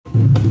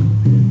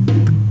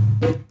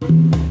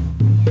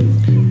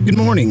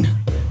morning.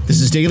 This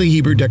is Daily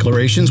Hebrew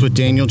Declarations with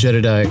Daniel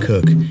Jedediah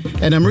Cook,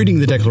 and I'm reading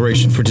the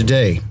declaration for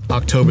today,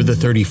 October the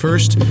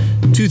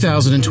 31st,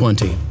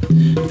 2020.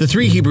 The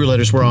three Hebrew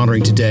letters we're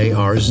honoring today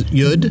are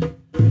Yud,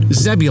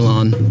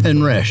 Zebulon,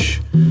 and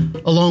Resh.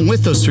 Along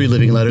with those three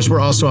living letters, we're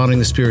also honoring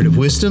the spirit of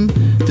wisdom,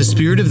 the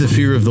spirit of the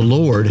fear of the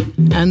Lord,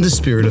 and the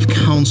spirit of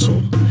counsel.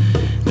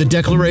 The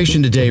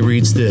declaration today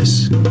reads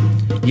this: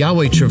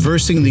 Yahweh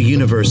traversing the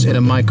universe in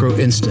a micro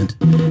instant,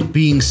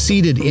 being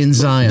seated in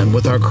Zion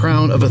with our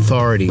crown of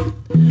authority,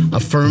 a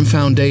firm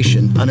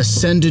foundation, an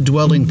ascended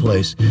dwelling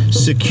place,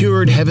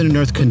 secured heaven and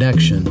earth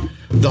connection,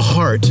 the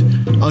heart,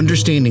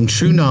 understanding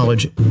true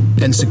knowledge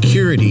and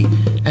security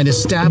and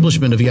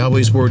establishment of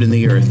Yahweh's word in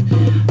the earth,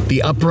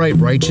 the upright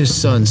righteous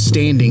Son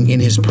standing in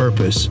his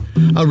purpose,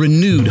 a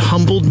renewed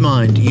humbled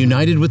mind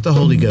united with the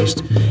Holy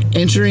Ghost,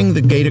 entering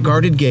the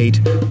guarded gate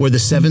where the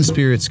seven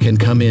spirits can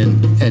come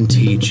in and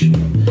teach.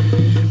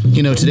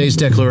 You know, today's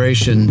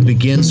declaration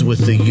begins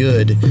with the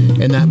Yud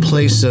and that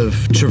place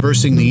of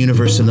traversing the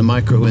universe in the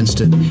micro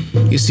instant.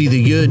 You see,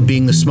 the Yud,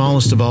 being the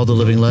smallest of all the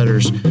living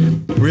letters,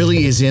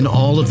 really is in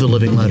all of the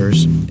living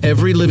letters.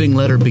 Every living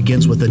letter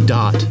begins with a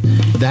dot.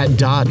 That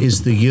dot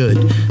is the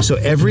Yud. So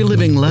every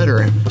living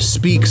letter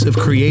speaks of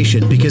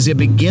creation because it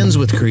begins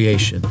with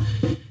creation.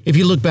 If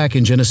you look back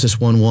in Genesis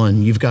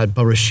 1:1, you've got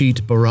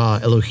Bereshit bara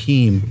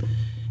Elohim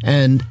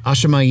and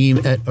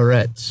Hashemayim et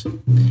Eretz.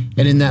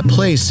 And in that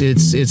place,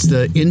 it's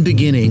the in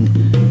beginning,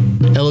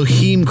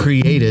 Elohim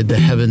created the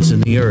heavens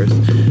and the earth.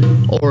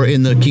 Or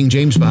in the King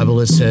James Bible,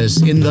 it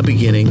says, in the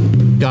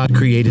beginning, God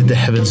created the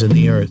heavens and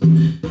the earth.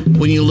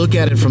 When you look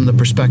at it from the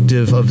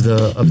perspective of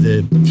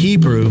the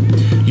Hebrew,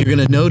 you're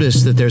going to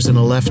notice that there's an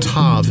aleph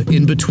tav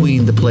in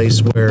between the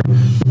place where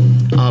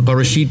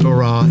Bereshit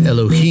bara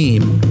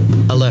Elohim,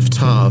 aleph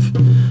tav,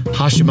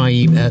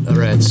 Hashemayim et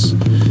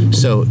Eretz.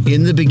 So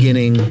in the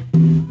beginning,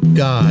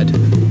 God,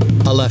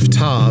 aleph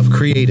tav,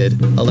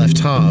 created, aleph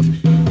tav,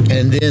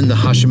 and then the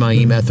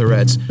Hashemayim et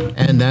Eretz,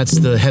 and that's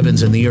the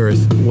heavens and the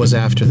earth was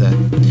after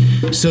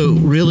that. So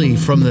really,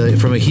 from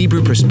a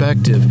Hebrew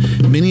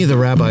perspective, many of the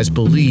rabbis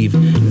believe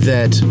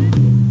that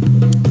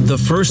the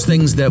first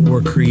things that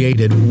were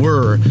created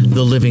were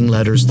the living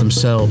letters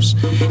themselves.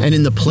 And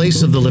in the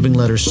place of the living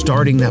letters,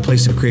 starting that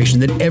place of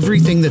creation, that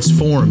everything that's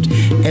formed,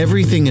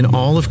 everything in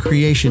all of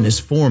creation is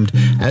formed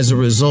as a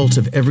result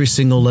of every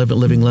single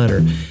living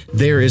letter.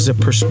 There is a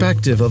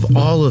perspective of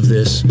all of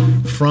this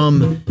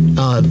from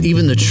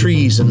even the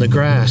trees and the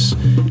grass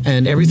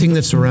and everything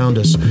that's around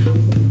us.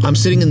 I'm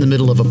sitting in the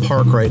middle of a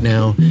park right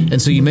now,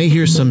 and so you may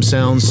hear some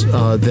sounds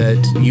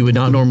that you would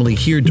not normally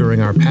hear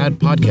during our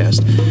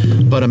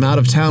podcast, but I'm out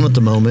of town at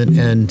the moment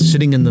and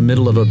sitting in the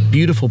middle of a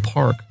beautiful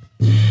park.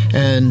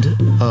 And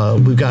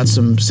we've got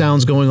some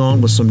sounds going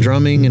on with some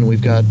drumming, and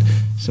we've got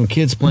some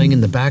kids playing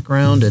in the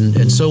background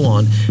and so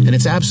on. And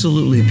it's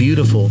absolutely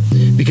beautiful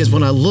because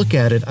when I look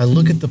at it, I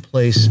look at the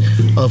place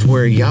of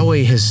where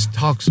Yahweh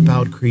talks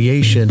about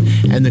creation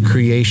and the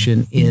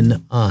creation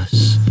in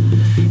us.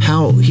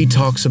 How he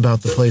talks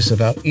about the place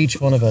about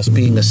each one of us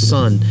being a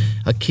son,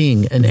 a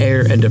king, an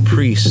heir, and a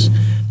priest.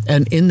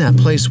 And in that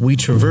place, we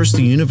traverse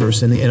the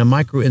universe in a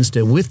micro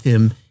instant with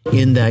him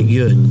in that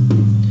Yud.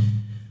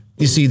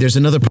 You see, there's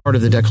another part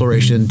of the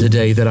declaration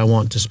today that I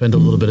want to spend a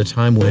little bit of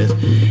time with,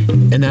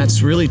 and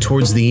that's really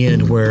towards the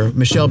end where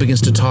Michelle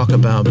begins to talk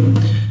about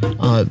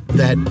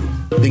that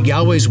the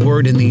Yahweh's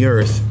word in the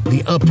earth,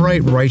 the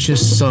upright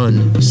righteous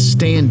Son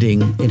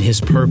standing in his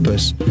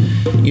purpose.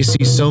 You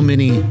see, so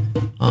many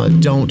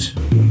don't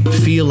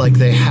feel like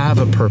they have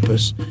a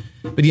purpose,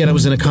 but yet I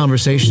was in a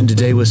conversation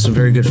today with some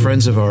very good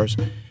friends of ours.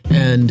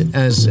 And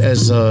as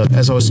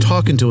I was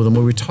talking to them,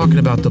 we were talking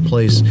about the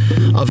place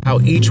of how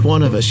each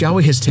one of us,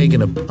 Yahweh has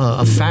taken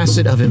a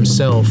facet of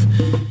himself,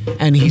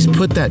 and he's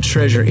put that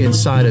treasure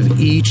inside of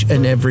each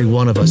and every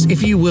one of us.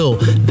 If you will,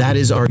 that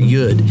is our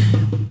Yud.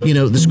 You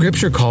know, the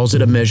scripture calls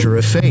it a measure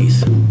of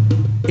faith.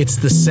 It's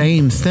the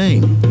same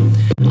thing.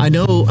 I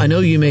know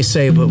you may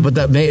say, but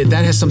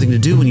that has something to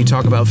do when you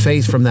talk about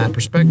faith from that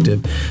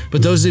perspective.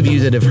 But those of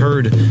you that have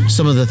heard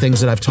some of the things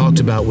that I've talked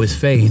about with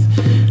faith,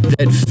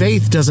 that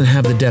faith doesn't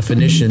have the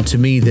definition to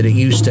me that it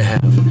used to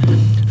have.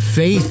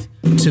 Faith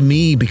to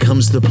me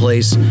becomes the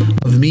place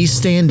of me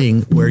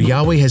standing where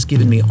Yahweh has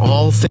given me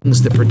all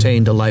things that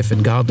pertain to life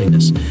and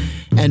godliness.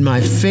 And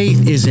my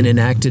faith isn't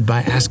enacted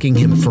by asking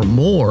him for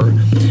more.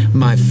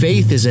 My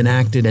faith is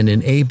enacted and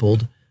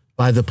enabled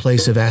by the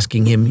place of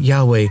asking him,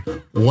 Yahweh,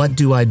 what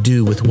do I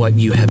do with what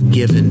you have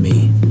given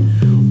me?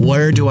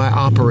 Where do I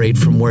operate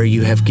from where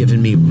you have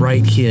given me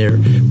right here,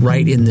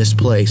 right in this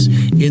place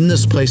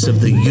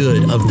of the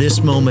Yud, of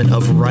this moment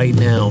of right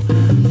now?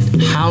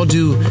 How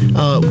do,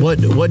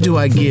 what do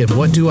I give?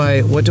 What do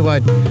I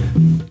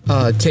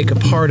take a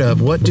part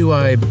of? What do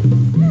I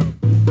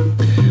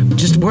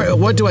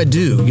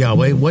do,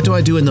 Yahweh? What do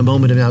I do in the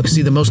moment of now? Because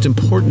see, the most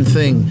important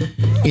thing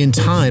in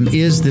time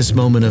is this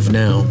moment of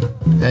now,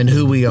 and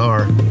who we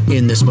are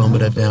in this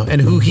moment of now,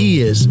 and who he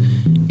is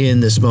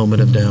in this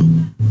moment of now.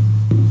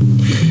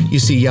 You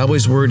see,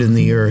 Yahweh's word in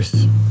the earth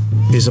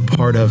is a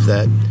part of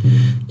that.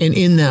 And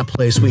in that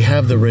place, we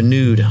have the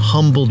renewed,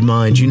 humbled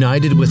mind,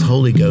 united with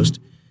Holy Ghost.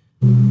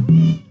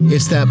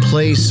 It's that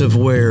place of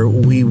where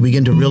we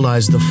begin to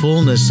realize the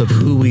fullness of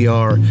who we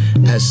are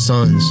as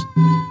sons.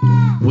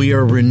 We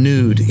are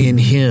renewed in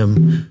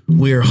Him.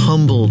 We are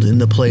humbled in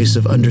the place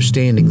of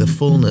understanding the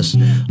fullness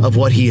of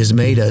what He has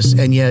made us.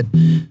 And yet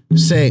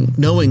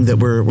knowing that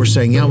we're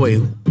saying, Yahweh,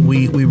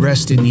 we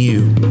rest in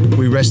You.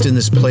 We rest in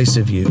this place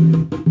of You.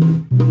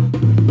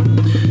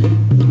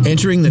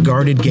 Entering the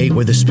guarded gate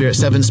where the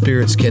seven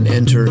spirits can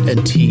enter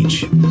and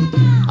teach.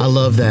 I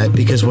love that,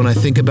 because when I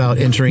think about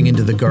entering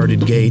into the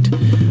guarded gate,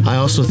 I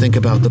also think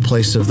about the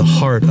place of the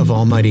heart of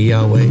Almighty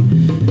Yahweh,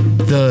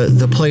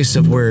 the place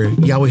of where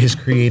Yahweh has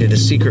created a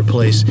secret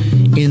place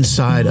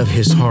inside of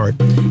His heart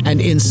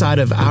and inside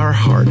of our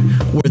heart,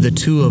 where the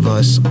two of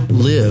us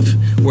live,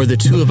 where the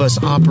two of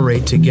us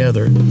operate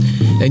together.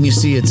 And you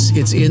see,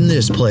 it's in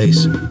this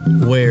place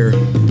where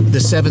the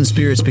seven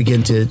spirits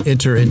begin to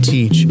enter and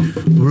teach.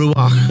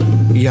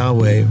 Ruach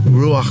Yahweh,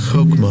 Ruach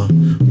Chokmah,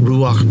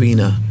 Ruach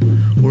Bina,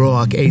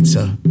 Ruach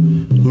Eitzah,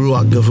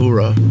 Ruach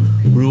Gavura,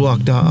 Ruach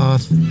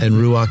Da'ath, and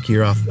Ruach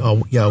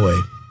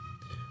Yahweh.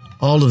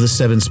 All of the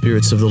seven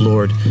spirits of the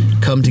Lord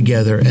come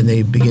together, and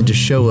they begin to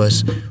show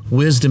us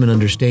wisdom and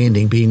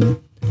understanding,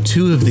 being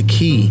two of the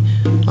key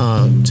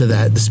to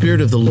that. The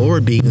Spirit of the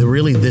Lord being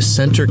really this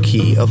center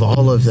key of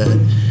all of that.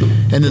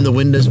 And then the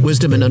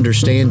wisdom and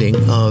understanding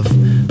of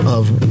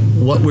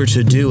what we're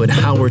to do and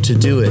how we're to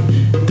do it.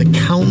 The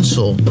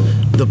counsel,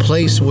 the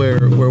place where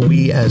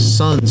we as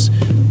sons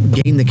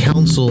gain the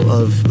counsel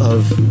of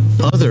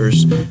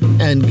others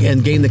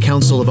and gain the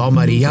counsel of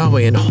Almighty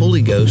Yahweh and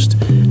Holy Ghost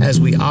as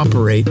we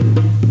operate.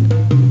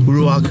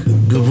 Ruach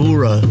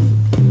Gevura,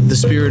 the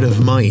spirit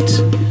of might,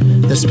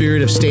 the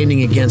spirit of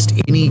standing against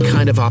any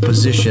kind of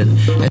opposition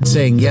and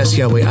saying, yes,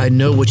 Yahweh, I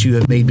know what You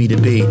have made me to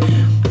be,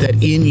 that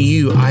in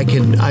You I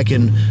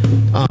can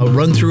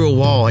run through a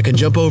wall, I can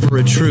jump over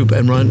a troop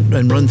and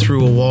run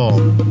through a wall.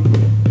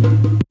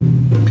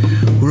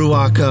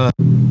 Ruach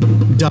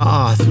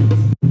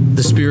Da'ath,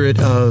 the spirit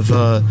of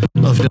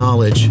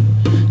knowledge,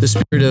 the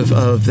spirit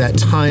of that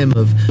time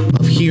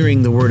of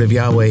hearing the word of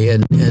Yahweh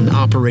and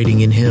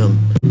operating in Him.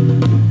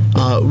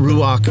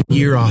 Ruach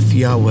Yiroth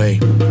Yahweh,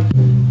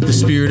 the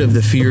spirit of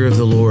the fear of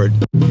the Lord.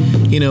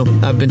 You know,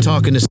 I've been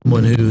talking to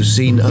someone who's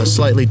seen a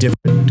slightly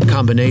different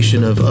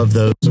combination of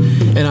those,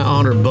 and I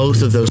honor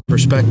both of those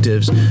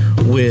perspectives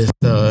with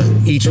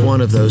each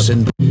one of those.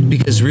 And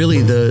because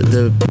really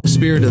the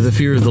spirit of the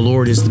fear of the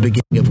Lord is the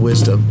beginning of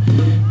wisdom,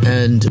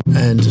 and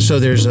so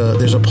there's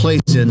a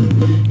place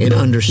in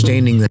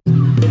understanding that.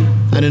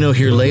 And I know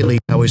here lately,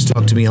 I always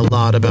talk to me a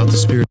lot about the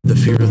spirit of the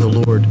fear of the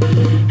Lord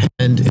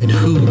and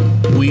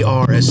who we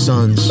are as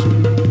sons.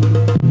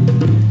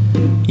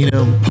 You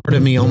know, part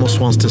of me almost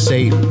wants to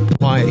stay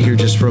quiet here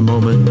just for a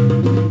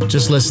moment,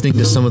 just listening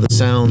to some of the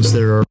sounds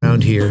that are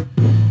around here,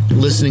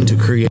 listening to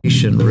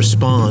creation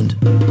respond.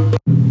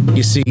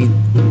 You see,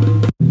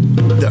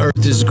 the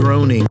earth is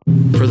groaning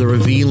for the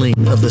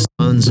revealing of the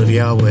sons of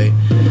Yahweh.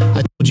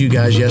 I told you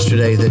guys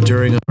yesterday that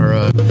during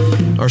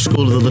our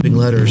School of the Living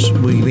Letters,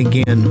 we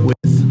began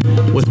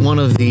with one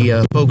of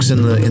the folks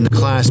in the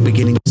class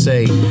beginning to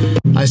say,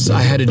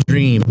 I had a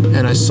dream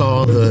and I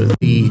saw the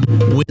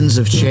winds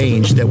of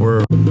change that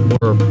were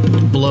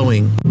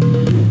blowing,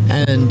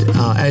 and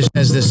as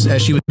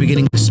she was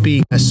beginning to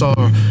speak, I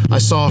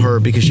saw her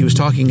because she was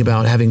talking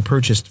about having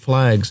purchased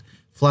flags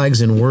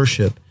in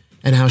worship,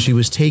 and how she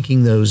was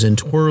taking those and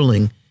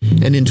twirling,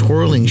 and in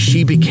twirling,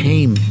 she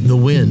became the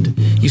wind.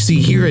 You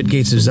see, here at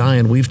Gates of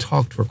Zion, we've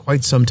talked for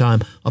quite some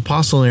time,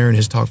 Apostle Aaron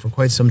has talked for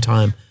quite some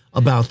time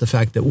about the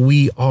fact that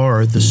we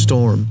are the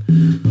storm.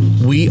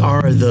 We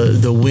are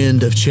the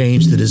wind of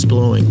change that is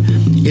blowing.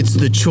 It's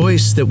the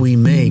choice that we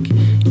make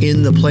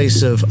in the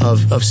place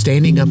of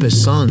standing up as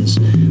sons,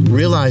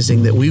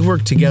 realizing that we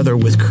work together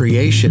with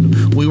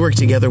creation, we work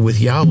together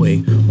with Yahweh,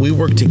 we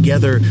work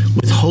together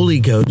with Holy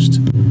Ghost,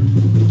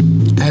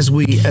 as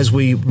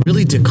we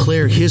really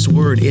declare His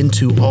word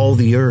into all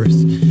the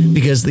earth,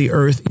 because the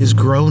earth is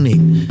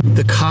groaning,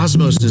 the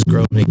cosmos is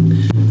groaning,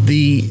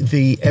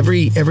 the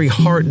every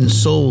heart and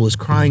soul is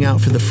crying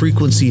out for the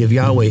frequency of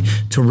Yahweh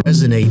to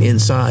resonate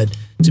inside,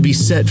 to be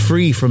set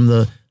free from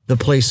the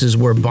places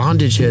where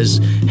bondage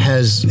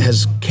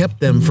has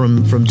kept them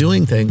from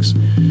doing things.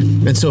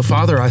 And so,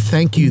 Father, I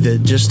thank You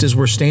that just as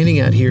we're standing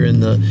out here in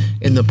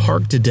the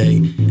park today,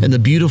 and the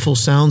beautiful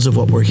sounds of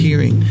what we're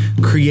hearing,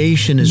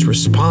 creation is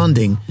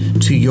responding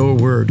to Your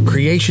word.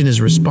 Creation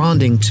is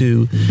responding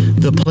to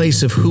the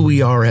place of who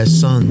we are as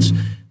sons.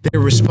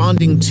 They're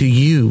responding to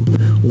You.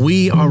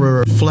 We are a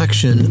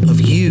reflection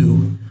of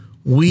You.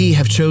 We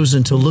have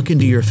chosen to look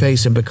into Your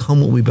face and become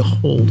what we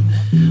behold.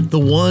 The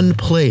one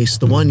place,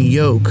 the one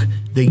yoke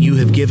that You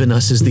have given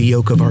us is the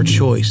yoke of our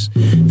choice.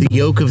 The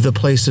yoke of the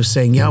place of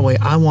saying, Yahweh,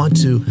 I want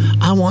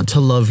to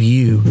love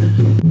You.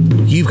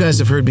 You guys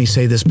have heard me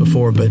say this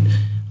before, but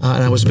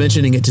and I was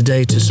mentioning it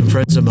today to some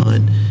friends of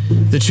mine.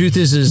 The truth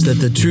is that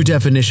the true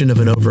definition of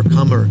an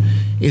overcomer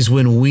is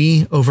when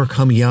we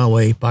overcome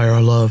Yahweh by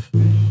our love.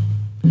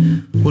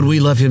 Would we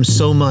love him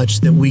so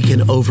much that we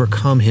can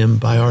overcome him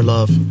by our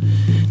love?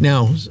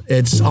 Now,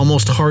 it's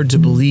almost hard to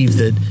believe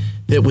that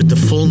with the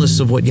fullness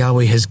of what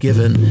Yahweh has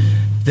given,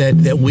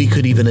 that we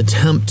could even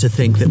attempt to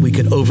think that we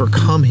could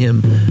overcome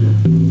him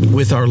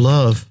with our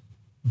love.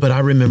 But I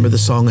remember the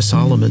Song of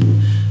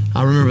Solomon.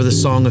 I remember the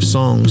Song of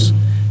Songs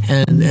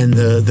and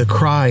the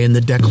cry and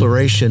the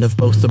declaration of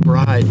both the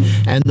bride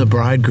and the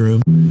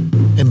bridegroom.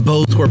 And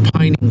both were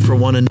pining for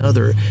one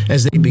another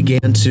as they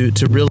began to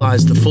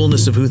realize the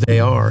fullness of who they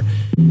are.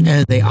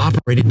 And they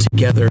operated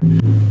together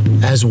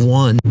as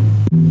one.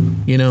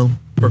 You know,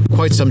 for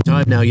quite some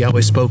time now,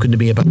 Yahweh's spoken to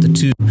me about the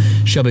two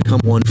shall become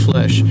one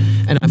flesh.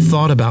 And I've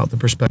thought about the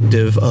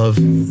perspective of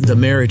the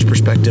marriage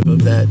perspective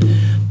of that.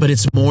 But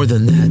it's more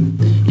than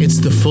that. It's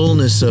the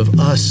fullness of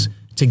us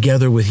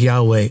together with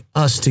Yahweh,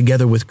 us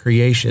together with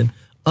creation,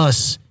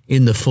 us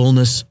in the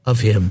fullness of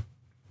him.